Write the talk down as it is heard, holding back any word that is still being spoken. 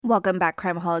Welcome back,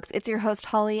 Crimeaholics. It's your host,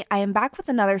 Holly. I am back with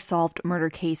another solved murder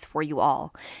case for you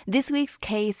all. This week's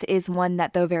case is one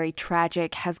that, though very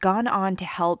tragic, has gone on to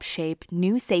help shape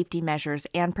new safety measures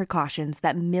and precautions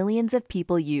that millions of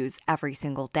people use every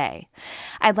single day.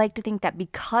 I'd like to think that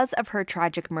because of her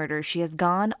tragic murder, she has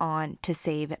gone on to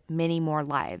save many more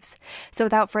lives. So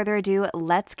without further ado,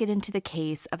 let's get into the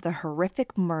case of the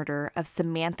horrific murder of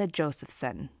Samantha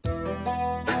Josephson.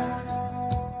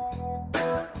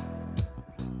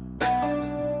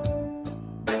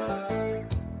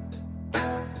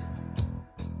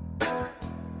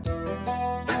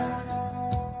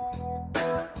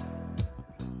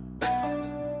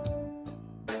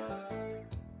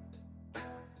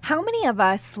 How many of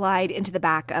us slide into the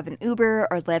back of an Uber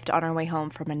or Lyft on our way home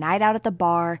from a night out at the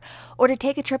bar, or to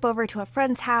take a trip over to a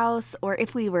friend's house, or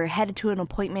if we were headed to an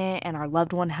appointment and our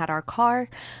loved one had our car,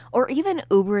 or even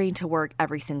Ubering to work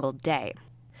every single day?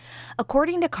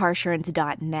 According to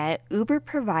Carsurance.net, Uber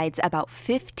provides about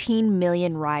 15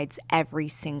 million rides every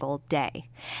single day.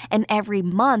 And every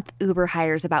month, Uber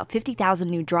hires about 50,000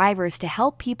 new drivers to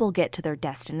help people get to their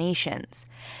destinations.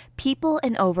 People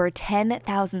in over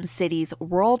 10,000 cities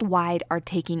worldwide are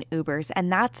taking Ubers,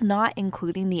 and that's not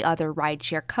including the other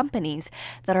rideshare companies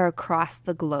that are across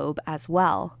the globe as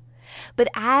well. But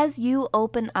as you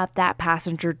open up that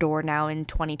passenger door now in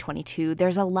 2022,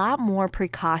 there's a lot more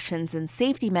precautions and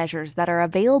safety measures that are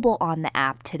available on the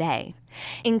app today,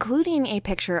 including a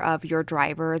picture of your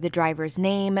driver, the driver's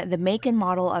name, the make and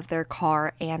model of their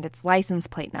car, and its license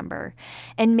plate number.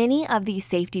 And many of these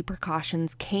safety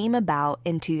precautions came about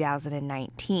in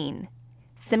 2019.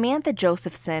 Samantha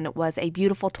Josephson was a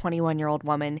beautiful 21-year-old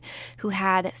woman who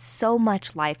had so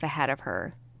much life ahead of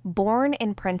her. Born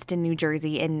in Princeton, New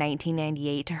Jersey in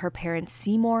 1998 to her parents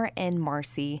Seymour and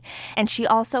Marcy, and she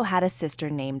also had a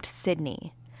sister named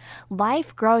Sydney.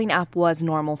 Life growing up was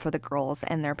normal for the girls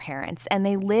and their parents, and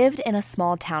they lived in a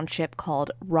small township called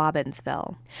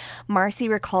Robbinsville. Marcy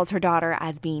recalls her daughter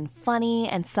as being funny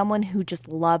and someone who just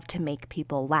loved to make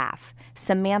people laugh.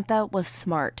 Samantha was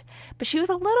smart, but she was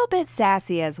a little bit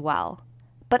sassy as well.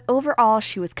 But overall,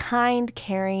 she was kind,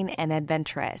 caring, and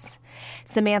adventurous.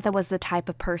 Samantha was the type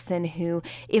of person who,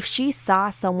 if she saw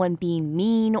someone being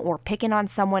mean or picking on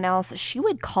someone else, she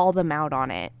would call them out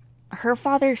on it. Her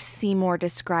father, Seymour,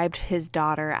 described his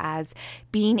daughter as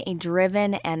being a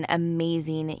driven and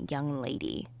amazing young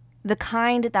lady, the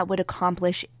kind that would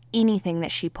accomplish anything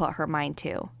that she put her mind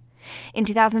to. In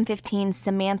 2015,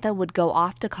 Samantha would go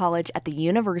off to college at the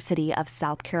University of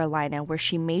South Carolina, where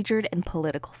she majored in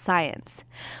political science,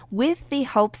 with the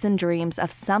hopes and dreams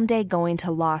of someday going to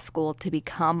law school to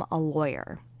become a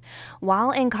lawyer.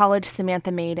 While in college,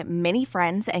 Samantha made many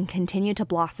friends and continued to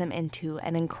blossom into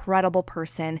an incredible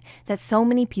person that so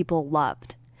many people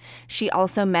loved. She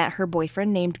also met her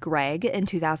boyfriend named Greg in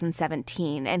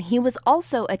 2017, and he was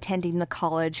also attending the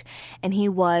college, and he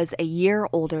was a year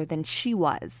older than she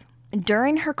was.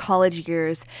 During her college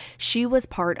years, she was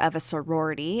part of a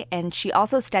sorority, and she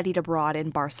also studied abroad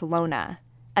in Barcelona.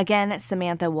 Again,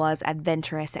 Samantha was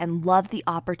adventurous and loved the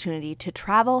opportunity to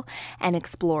travel and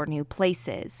explore new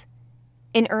places.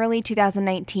 In early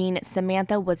 2019,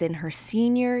 Samantha was in her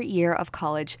senior year of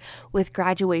college, with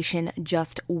graduation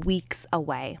just weeks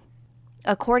away.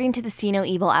 According to the See No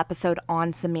Evil episode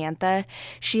on Samantha,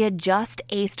 she had just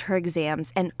aced her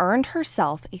exams and earned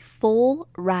herself a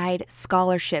full-ride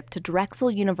scholarship to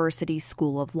Drexel University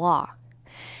School of Law.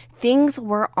 Things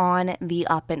were on the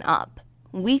up and up.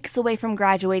 Weeks away from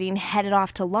graduating, headed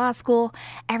off to law school,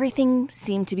 everything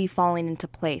seemed to be falling into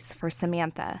place for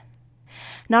Samantha.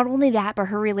 Not only that, but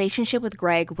her relationship with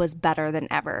Greg was better than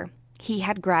ever. He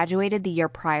had graduated the year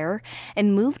prior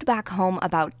and moved back home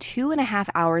about 2.5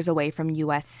 hours away from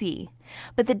USC.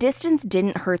 But the distance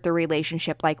didn't hurt the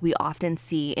relationship like we often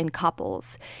see in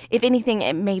couples. If anything,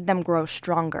 it made them grow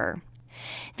stronger.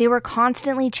 They were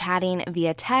constantly chatting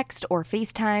via text or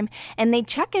FaceTime, and they'd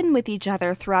check in with each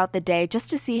other throughout the day just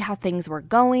to see how things were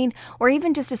going, or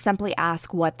even just to simply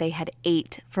ask what they had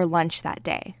ate for lunch that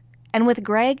day. And with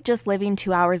Greg just living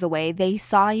 2 hours away, they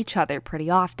saw each other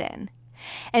pretty often.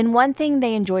 And one thing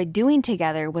they enjoyed doing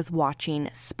together was watching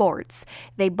sports.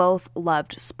 They both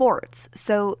loved sports,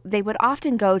 so they would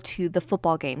often go to the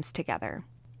football games together.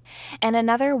 And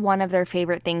another one of their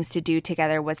favorite things to do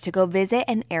together was to go visit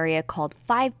an area called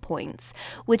Five Points,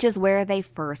 which is where they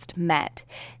first met.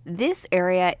 This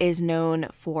area is known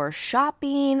for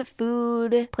shopping,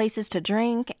 food, places to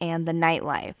drink, and the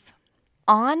nightlife.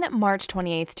 On March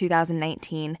 28,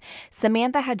 2019,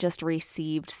 Samantha had just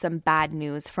received some bad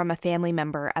news from a family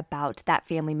member about that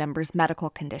family member's medical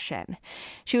condition.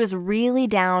 She was really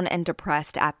down and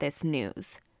depressed at this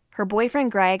news. Her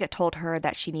boyfriend Greg told her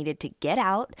that she needed to get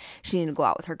out, she needed to go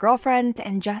out with her girlfriends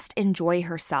and just enjoy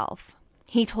herself.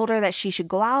 He told her that she should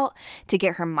go out to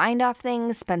get her mind off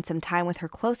things, spend some time with her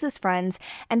closest friends,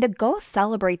 and to go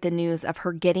celebrate the news of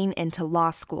her getting into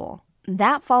law school.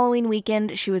 That following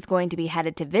weekend, she was going to be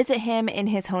headed to visit him in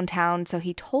his hometown, so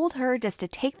he told her just to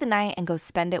take the night and go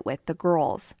spend it with the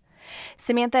girls.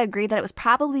 Samantha agreed that it was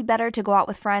probably better to go out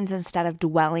with friends instead of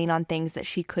dwelling on things that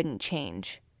she couldn't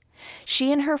change.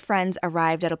 She and her friends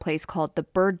arrived at a place called the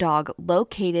Bird Dog,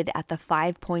 located at the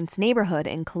Five Points neighborhood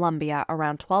in Columbia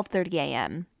around 12:30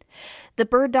 a.m. The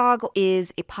Bird Dog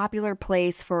is a popular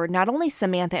place for not only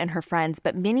Samantha and her friends,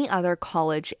 but many other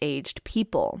college-aged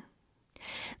people.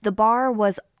 The bar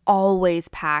was always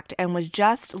packed and was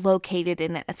just located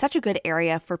in such a good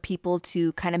area for people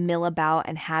to kind of mill about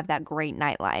and have that great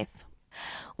nightlife.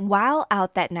 While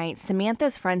out that night,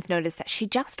 Samantha's friends noticed that she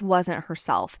just wasn't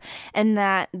herself, and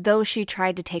that though she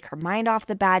tried to take her mind off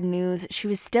the bad news, she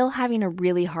was still having a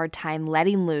really hard time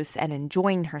letting loose and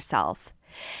enjoying herself.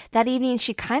 That evening,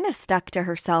 she kind of stuck to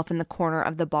herself in the corner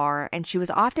of the bar, and she was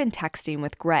often texting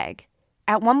with Greg.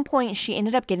 At one point, she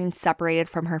ended up getting separated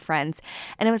from her friends,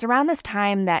 and it was around this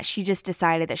time that she just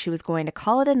decided that she was going to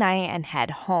call it a night and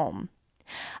head home.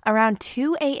 Around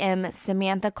 2 a.m.,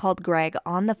 Samantha called Greg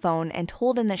on the phone and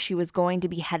told him that she was going to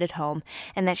be headed home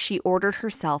and that she ordered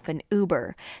herself an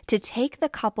Uber to take the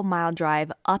couple-mile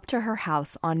drive up to her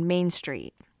house on Main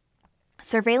Street.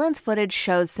 Surveillance footage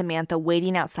shows Samantha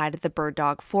waiting outside of the Bird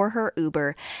Dog for her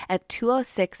Uber at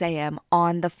 2:06 a.m.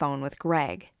 on the phone with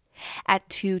Greg. At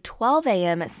 2:12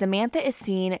 a.m., Samantha is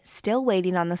seen still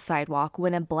waiting on the sidewalk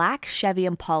when a black Chevy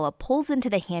Impala pulls into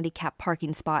the handicapped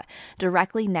parking spot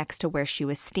directly next to where she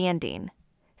was standing.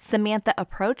 Samantha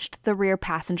approached the rear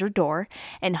passenger door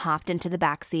and hopped into the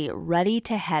backseat, ready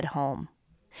to head home.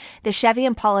 The Chevy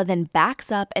Impala then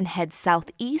backs up and heads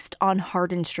southeast on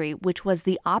Hardin Street, which was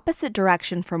the opposite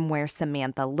direction from where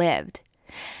Samantha lived.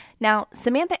 Now,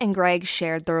 Samantha and Greg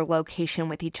shared their location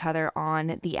with each other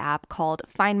on the app called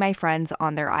Find My Friends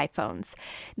on their iPhones.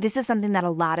 This is something that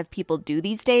a lot of people do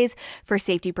these days for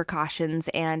safety precautions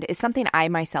and is something I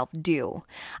myself do.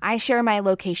 I share my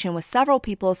location with several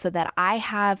people so that I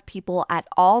have people at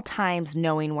all times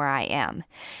knowing where I am.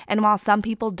 And while some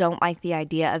people don't like the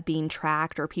idea of being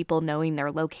tracked or people knowing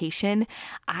their location,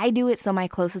 I do it so my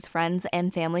closest friends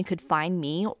and family could find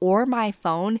me or my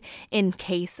phone in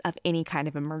case of any kind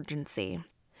of emergency.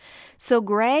 So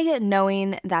Greg,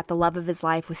 knowing that the love of his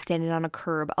life was standing on a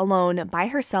curb alone by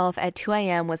herself at 2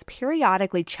 a.m., was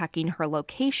periodically checking her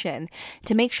location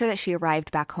to make sure that she arrived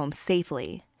back home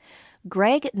safely.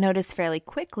 Greg noticed fairly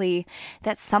quickly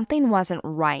that something wasn't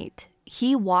right.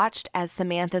 He watched as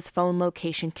Samantha's phone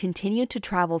location continued to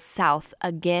travel south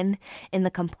again in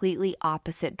the completely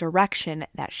opposite direction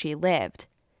that she lived.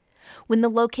 When the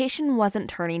location wasn't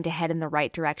turning to head in the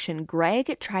right direction,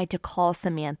 Greg tried to call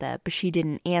Samantha, but she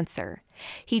didn't answer.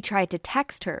 He tried to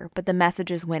text her, but the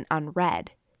messages went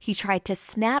unread. He tried to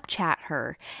Snapchat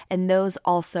her, and those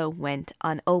also went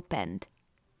unopened.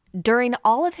 During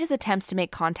all of his attempts to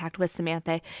make contact with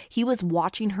Samantha, he was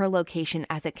watching her location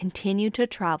as it continued to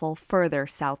travel further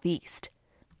southeast.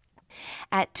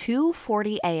 At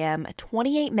 2:40 a.m.,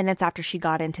 28 minutes after she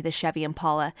got into the Chevy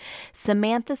Impala,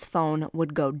 Samantha's phone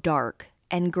would go dark,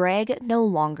 and Greg no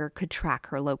longer could track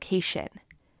her location.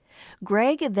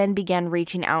 Greg then began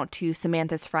reaching out to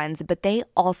Samantha's friends, but they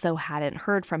also hadn't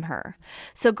heard from her.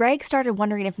 So Greg started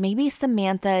wondering if maybe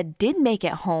Samantha did make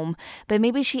it home, but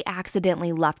maybe she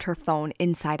accidentally left her phone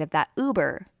inside of that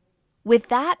Uber. With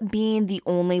that being the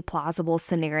only plausible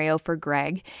scenario for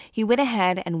Greg, he went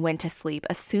ahead and went to sleep,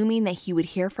 assuming that he would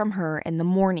hear from her in the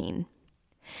morning.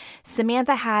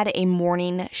 Samantha had a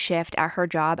morning shift at her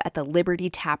job at the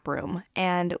Liberty Tap Room,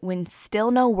 and when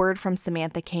still no word from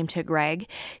Samantha came to Greg,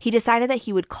 he decided that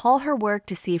he would call her work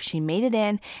to see if she made it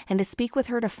in and to speak with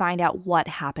her to find out what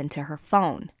happened to her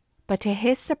phone. But to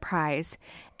his surprise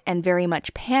and very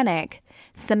much panic,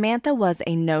 Samantha was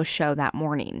a no-show that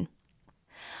morning.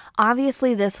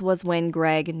 Obviously, this was when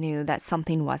Greg knew that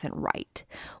something wasn't right.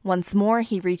 Once more,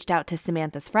 he reached out to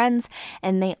Samantha's friends,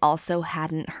 and they also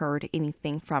hadn't heard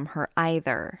anything from her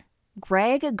either.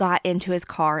 Greg got into his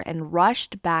car and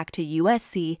rushed back to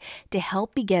USC to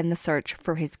help begin the search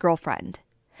for his girlfriend.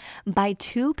 By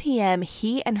 2 p.m.,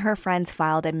 he and her friends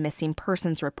filed a missing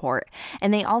persons report,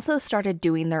 and they also started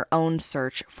doing their own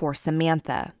search for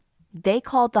Samantha. They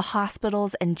called the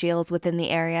hospitals and jails within the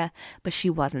area, but she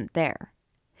wasn't there.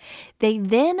 They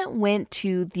then went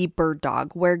to the Bird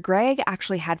Dog, where Greg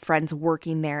actually had friends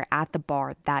working there at the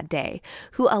bar that day,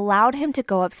 who allowed him to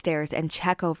go upstairs and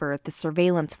check over the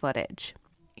surveillance footage.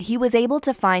 He was able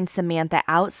to find Samantha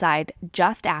outside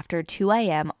just after 2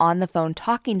 a.m. on the phone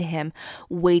talking to him,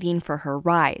 waiting for her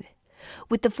ride.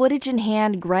 With the footage in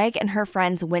hand, Greg and her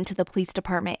friends went to the police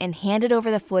department and handed over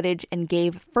the footage and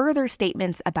gave further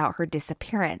statements about her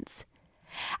disappearance.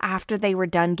 After they were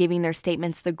done giving their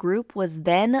statements, the group was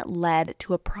then led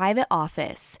to a private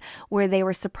office where they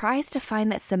were surprised to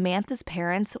find that Samantha's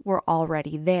parents were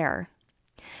already there.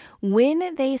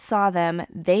 When they saw them,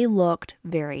 they looked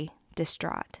very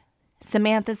distraught.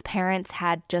 Samantha's parents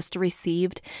had just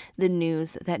received the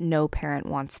news that no parent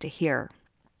wants to hear.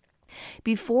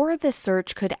 Before the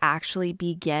search could actually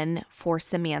begin for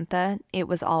Samantha, it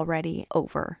was already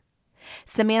over.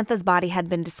 Samantha's body had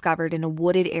been discovered in a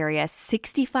wooded area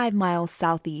 65 miles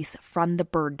southeast from the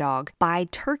bird dog by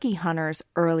turkey hunters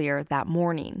earlier that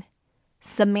morning.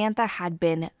 Samantha had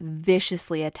been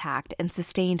viciously attacked and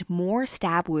sustained more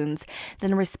stab wounds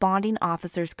than responding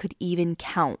officers could even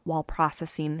count while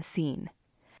processing the scene.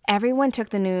 Everyone took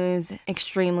the news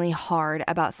extremely hard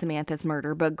about Samantha's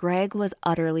murder, but Greg was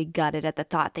utterly gutted at the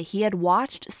thought that he had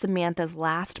watched Samantha's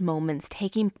last moments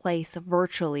taking place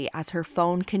virtually as her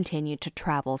phone continued to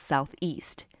travel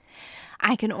southeast.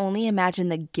 I can only imagine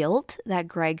the guilt that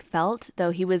Greg felt,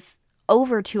 though he was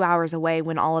over 2 hours away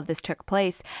when all of this took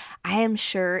place. I am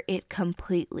sure it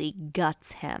completely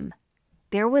guts him.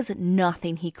 There was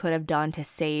nothing he could have done to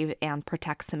save and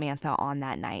protect Samantha on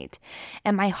that night.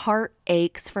 And my heart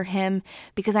aches for him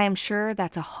because I am sure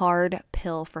that's a hard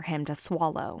pill for him to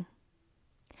swallow.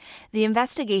 The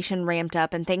investigation ramped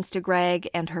up, and thanks to Greg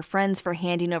and her friends for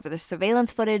handing over the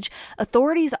surveillance footage,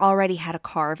 authorities already had a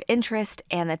car of interest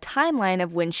and the timeline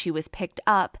of when she was picked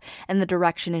up and the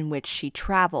direction in which she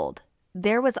traveled.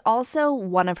 There was also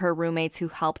one of her roommates who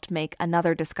helped make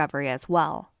another discovery as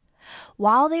well.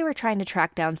 While they were trying to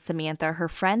track down Samantha, her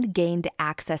friend gained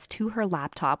access to her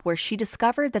laptop where she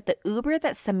discovered that the Uber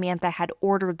that Samantha had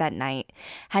ordered that night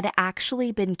had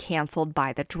actually been canceled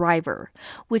by the driver,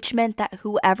 which meant that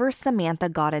whoever Samantha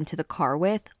got into the car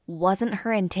with wasn't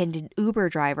her intended Uber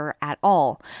driver at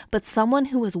all, but someone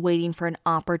who was waiting for an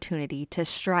opportunity to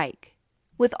strike.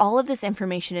 With all of this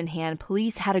information in hand,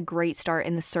 police had a great start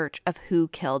in the search of who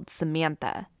killed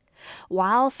Samantha.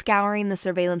 While scouring the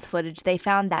surveillance footage, they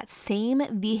found that same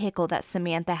vehicle that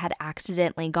Samantha had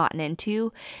accidentally gotten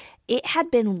into. It had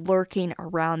been lurking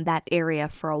around that area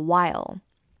for a while.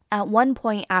 At one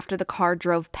point after the car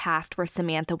drove past where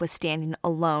Samantha was standing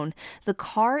alone, the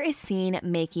car is seen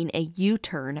making a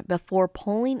U-turn before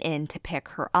pulling in to pick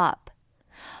her up.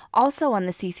 Also on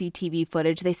the CCTV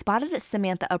footage, they spotted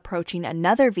Samantha approaching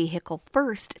another vehicle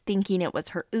first, thinking it was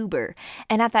her Uber.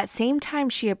 And at that same time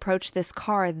she approached this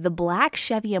car, the black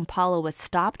Chevy Impala was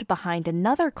stopped behind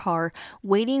another car,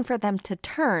 waiting for them to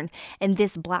turn. And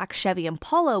this black Chevy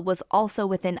Impala was also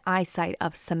within eyesight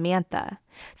of Samantha.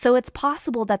 So it's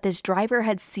possible that this driver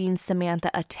had seen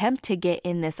Samantha attempt to get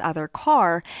in this other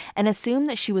car and assumed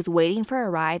that she was waiting for a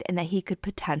ride and that he could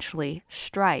potentially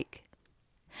strike.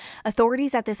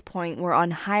 Authorities at this point were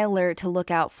on high alert to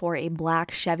look out for a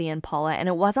black Chevy Impala, and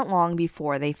it wasn't long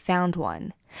before they found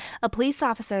one. A police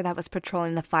officer that was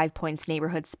patrolling the Five Points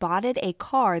neighborhood spotted a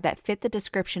car that fit the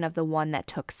description of the one that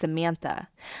took Samantha.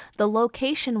 The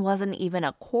location wasn't even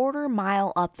a quarter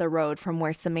mile up the road from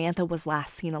where Samantha was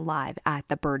last seen alive at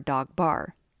the Bird Dog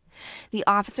Bar. The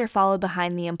officer followed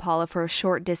behind the Impala for a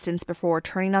short distance before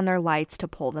turning on their lights to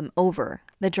pull them over.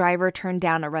 The driver turned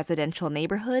down a residential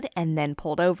neighborhood and then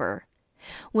pulled over.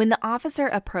 When the officer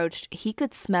approached, he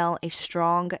could smell a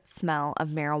strong smell of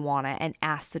marijuana and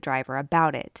asked the driver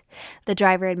about it. The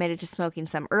driver admitted to smoking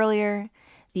some earlier.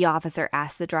 The officer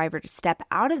asked the driver to step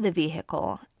out of the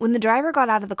vehicle. When the driver got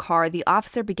out of the car, the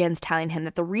officer begins telling him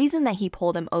that the reason that he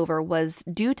pulled him over was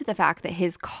due to the fact that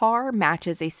his car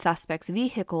matches a suspect's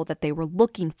vehicle that they were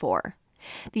looking for.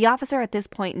 The officer at this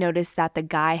point noticed that the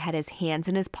guy had his hands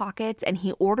in his pockets and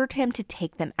he ordered him to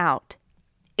take them out.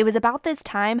 It was about this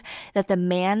time that the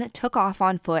man took off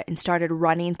on foot and started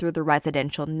running through the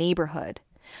residential neighborhood.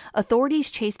 Authorities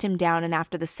chased him down, and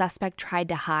after the suspect tried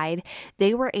to hide,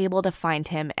 they were able to find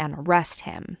him and arrest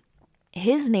him.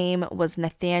 His name was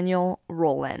Nathaniel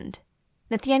Rowland.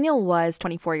 Nathaniel was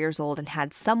 24 years old and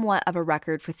had somewhat of a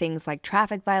record for things like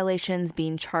traffic violations,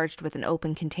 being charged with an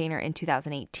open container in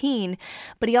 2018,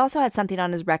 but he also had something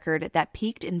on his record that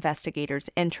piqued investigators'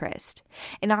 interest.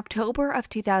 In October of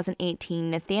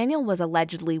 2018, Nathaniel was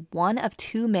allegedly one of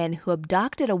two men who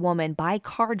abducted a woman by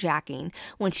carjacking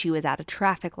when she was at a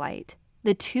traffic light.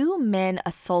 The two men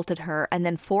assaulted her and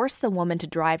then forced the woman to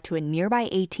drive to a nearby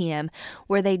ATM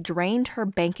where they drained her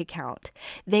bank account.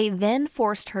 They then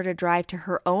forced her to drive to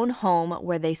her own home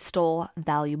where they stole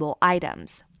valuable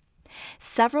items.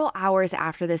 Several hours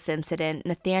after this incident,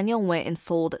 Nathaniel went and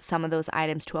sold some of those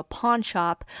items to a pawn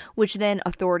shop, which then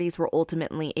authorities were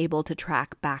ultimately able to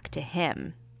track back to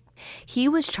him. He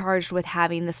was charged with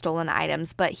having the stolen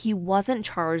items, but he wasn't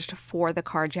charged for the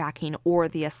carjacking or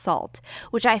the assault,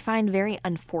 which I find very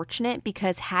unfortunate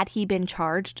because had he been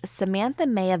charged, Samantha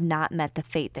may have not met the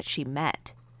fate that she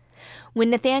met. When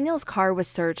Nathaniel's car was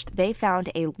searched, they found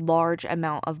a large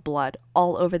amount of blood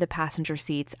all over the passenger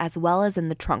seats as well as in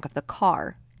the trunk of the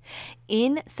car.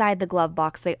 Inside the glove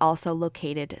box, they also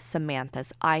located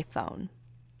Samantha's iPhone.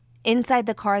 Inside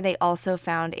the car, they also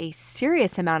found a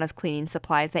serious amount of cleaning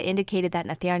supplies that indicated that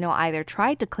Nathaniel either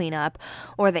tried to clean up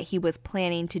or that he was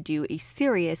planning to do a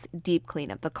serious deep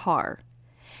clean of the car.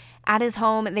 At his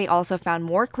home, they also found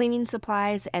more cleaning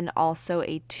supplies and also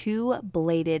a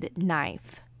two-bladed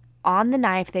knife. On the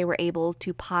knife, they were able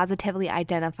to positively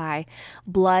identify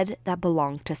blood that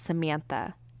belonged to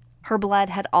Samantha. Her blood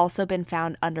had also been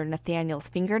found under Nathaniel's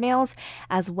fingernails,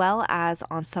 as well as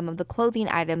on some of the clothing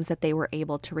items that they were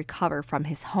able to recover from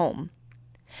his home.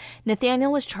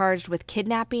 Nathaniel was charged with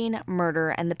kidnapping, murder,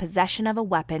 and the possession of a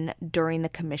weapon during the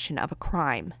commission of a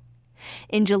crime.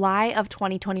 In July of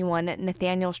 2021,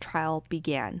 Nathaniel's trial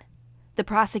began. The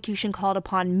prosecution called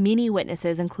upon many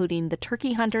witnesses, including the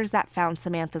turkey hunters that found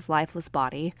Samantha's lifeless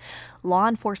body, law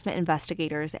enforcement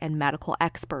investigators, and medical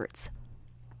experts.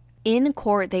 In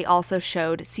court, they also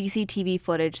showed CCTV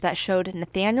footage that showed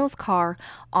Nathaniel's car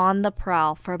on the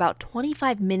prowl for about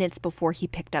 25 minutes before he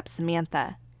picked up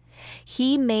Samantha.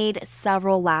 He made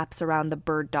several laps around the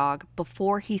bird dog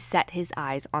before he set his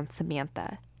eyes on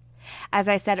Samantha. As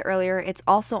I said earlier, it's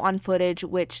also on footage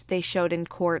which they showed in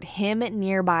court him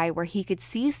nearby where he could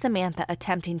see Samantha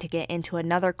attempting to get into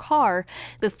another car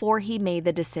before he made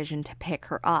the decision to pick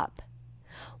her up.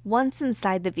 Once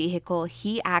inside the vehicle,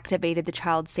 he activated the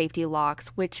child safety locks,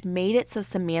 which made it so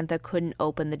Samantha couldn't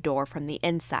open the door from the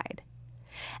inside.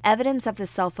 Evidence of the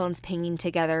cell phones pinging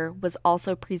together was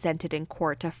also presented in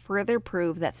court to further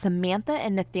prove that Samantha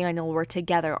and Nathaniel were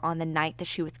together on the night that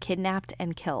she was kidnapped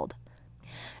and killed.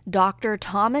 Dr.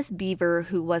 Thomas Beaver,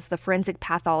 who was the forensic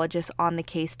pathologist on the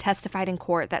case, testified in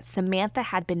court that Samantha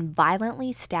had been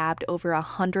violently stabbed over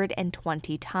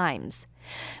 120 times.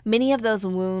 Many of those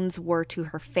wounds were to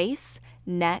her face,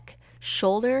 neck,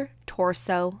 shoulder,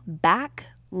 torso, back,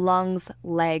 lungs,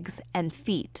 legs, and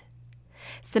feet.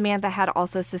 Samantha had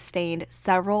also sustained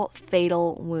several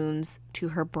fatal wounds to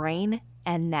her brain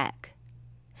and neck.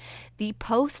 The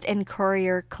Post and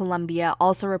Courier-Columbia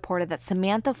also reported that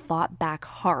Samantha fought back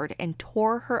hard and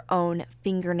tore her own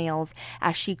fingernails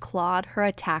as she clawed her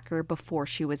attacker before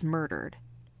she was murdered.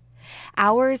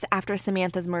 Hours after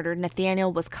Samantha's murder,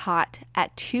 Nathaniel was caught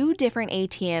at 2 different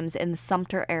ATMs in the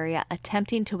Sumter area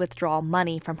attempting to withdraw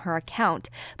money from her account,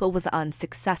 but was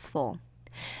unsuccessful.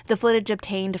 The footage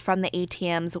obtained from the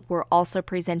ATMs were also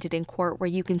presented in court where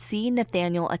you can see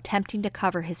Nathaniel attempting to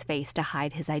cover his face to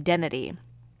hide his identity.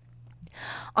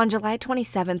 On July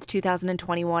 27,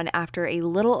 2021, after a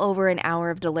little over an hour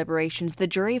of deliberations, the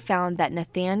jury found that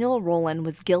Nathaniel Rowland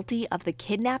was guilty of the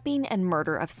kidnapping and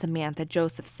murder of Samantha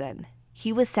Josephson.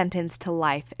 He was sentenced to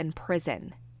life in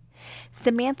prison.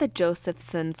 Samantha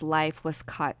Josephson's life was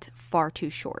cut far too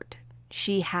short.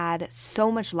 She had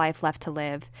so much life left to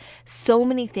live, so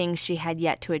many things she had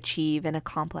yet to achieve and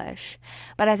accomplish.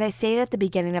 But as I stated at the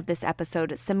beginning of this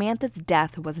episode, Samantha's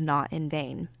death was not in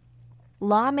vain.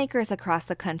 Lawmakers across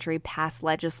the country passed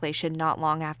legislation not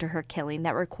long after her killing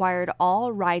that required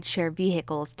all rideshare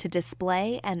vehicles to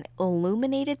display an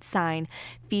illuminated sign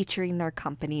featuring their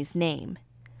company's name.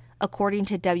 According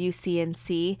to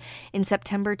WCNC, in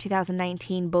September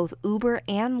 2019, both Uber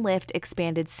and Lyft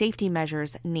expanded safety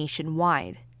measures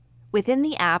nationwide. Within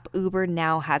the app, Uber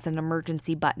now has an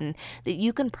emergency button that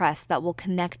you can press that will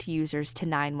connect users to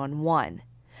 911.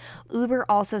 Uber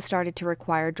also started to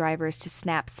require drivers to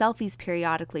snap selfies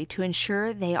periodically to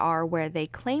ensure they are where they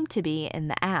claim to be in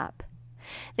the app.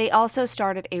 They also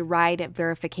started a ride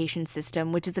verification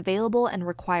system, which is available and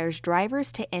requires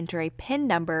drivers to enter a PIN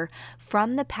number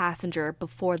from the passenger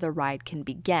before the ride can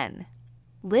begin.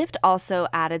 Lyft also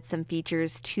added some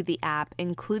features to the app,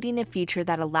 including a feature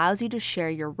that allows you to share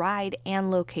your ride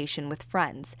and location with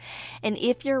friends. And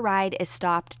if your ride is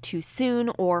stopped too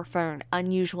soon or for an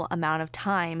unusual amount of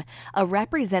time, a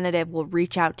representative will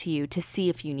reach out to you to see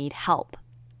if you need help.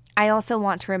 I also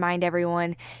want to remind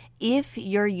everyone, if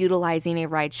you're utilizing a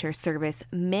rideshare service,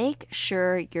 make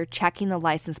sure you're checking the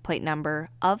license plate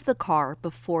number of the car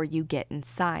before you get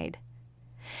inside.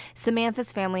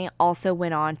 Samantha's family also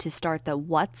went on to start the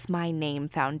What's My Name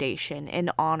Foundation in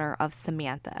honor of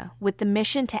Samantha, with the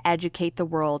mission to educate the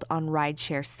world on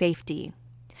rideshare safety.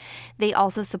 They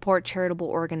also support charitable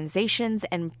organizations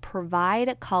and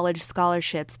provide college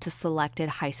scholarships to selected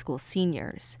high school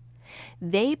seniors.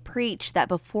 They preach that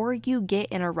before you get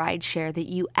in a rideshare that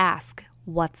you ask,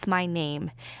 "What's my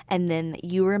name?" and then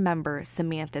you remember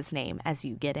Samantha's name as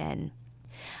you get in.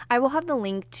 I will have the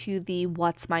link to the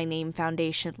What's My Name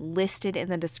Foundation listed in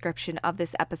the description of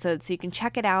this episode so you can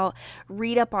check it out,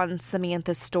 read up on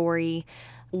Samantha's story,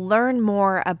 learn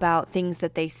more about things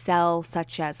that they sell,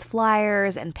 such as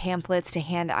flyers and pamphlets to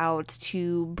hand out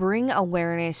to bring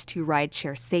awareness to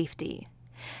rideshare safety.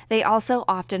 They also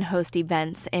often host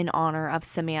events in honor of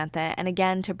Samantha and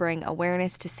again to bring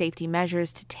awareness to safety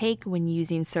measures to take when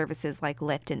using services like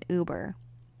Lyft and Uber.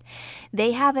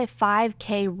 They have a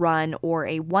 5K run or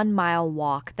a 1-mile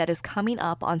walk that is coming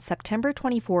up on September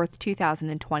 24th,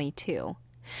 2022.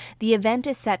 The event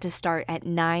is set to start at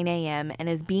 9 a.m. and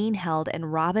is being held in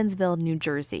Robbinsville, New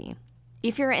Jersey.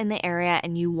 If you're in the area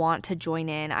and you want to join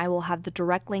in, I will have the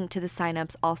direct link to the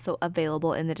signups also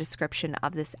available in the description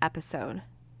of this episode.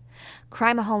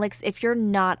 Crimeaholics, if you're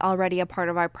not already a part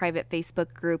of our private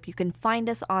Facebook group, you can find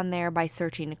us on there by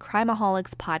searching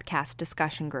Crimeaholics Podcast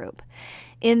Discussion Group.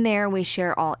 In there, we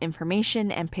share all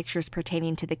information and pictures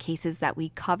pertaining to the cases that we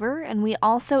cover, and we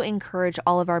also encourage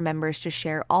all of our members to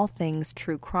share all things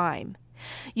true crime.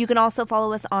 You can also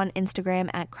follow us on Instagram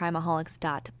at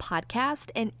crimeaholics.podcast.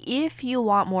 And if you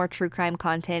want more true crime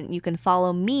content, you can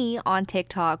follow me on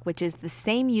TikTok, which is the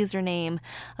same username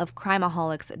of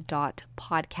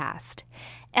crimeaholics.podcast.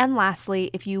 And lastly,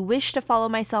 if you wish to follow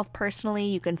myself personally,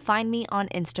 you can find me on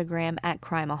Instagram at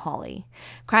crimeaholic.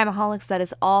 Crimeaholics, that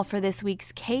is all for this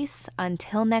week's case.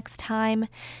 Until next time,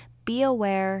 be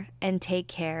aware and take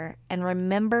care, and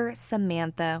remember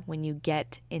Samantha when you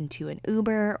get into an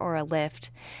Uber or a Lyft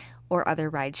or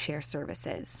other rideshare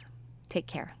services. Take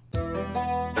care.